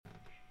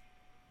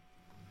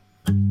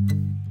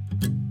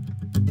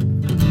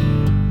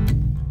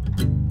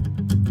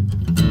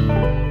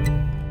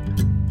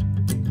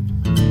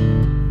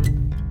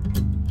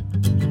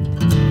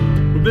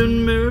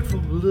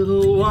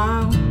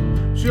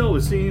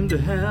seemed to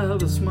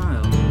have a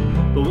smile.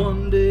 But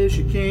one day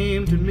she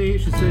came to me,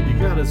 she said, you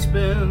gotta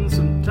spend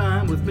some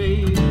time with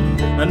me.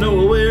 I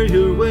know I wear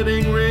your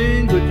wedding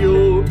ring, but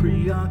you're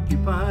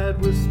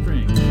preoccupied with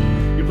strings.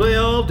 You play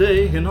all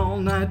day and all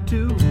night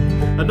too.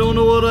 I don't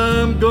know what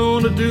I'm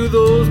gonna do.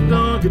 Those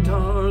darn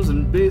guitars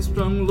and bass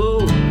strung low,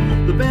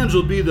 the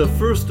banjo'll be the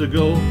first to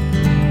go.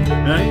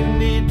 Now you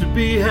need to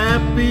be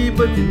happy,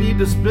 but you need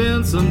to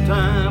spend some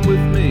time with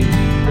me.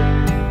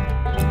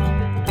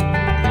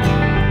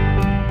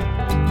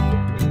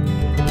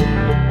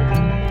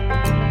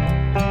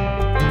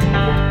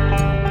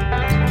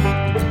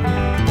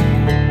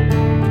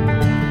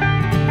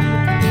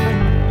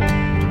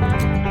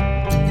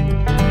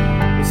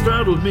 It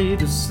startled me,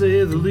 to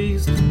say the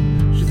least.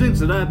 She thinks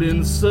that I've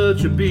been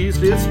such a beast.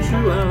 It's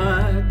true, I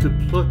like to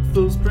pluck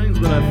those strings,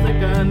 but I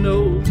think I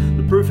know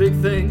the perfect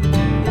thing.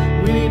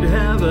 We need to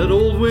have that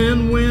old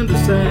win-win to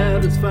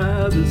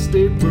satisfy the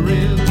state we're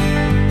in.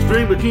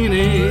 String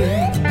bikini,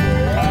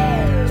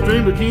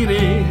 string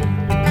bikini,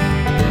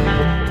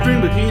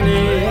 string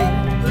bikini,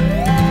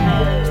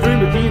 string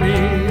bikini,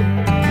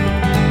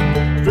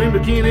 string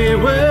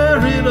bikini, where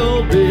it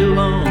all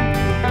belongs.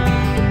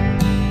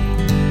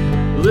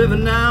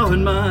 Living now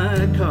in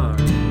my car,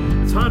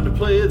 it's hard to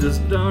play this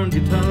darn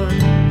guitar.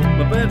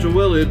 My banjo,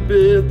 well, it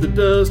bit the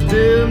dust,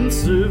 didn't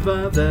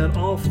survive that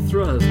awful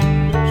thrust.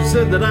 She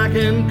said that I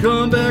can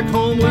come back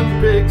home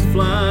when pigs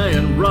fly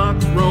and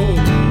rocks roam.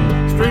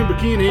 String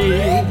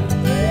bikini,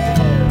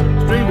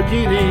 string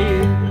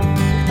bikini,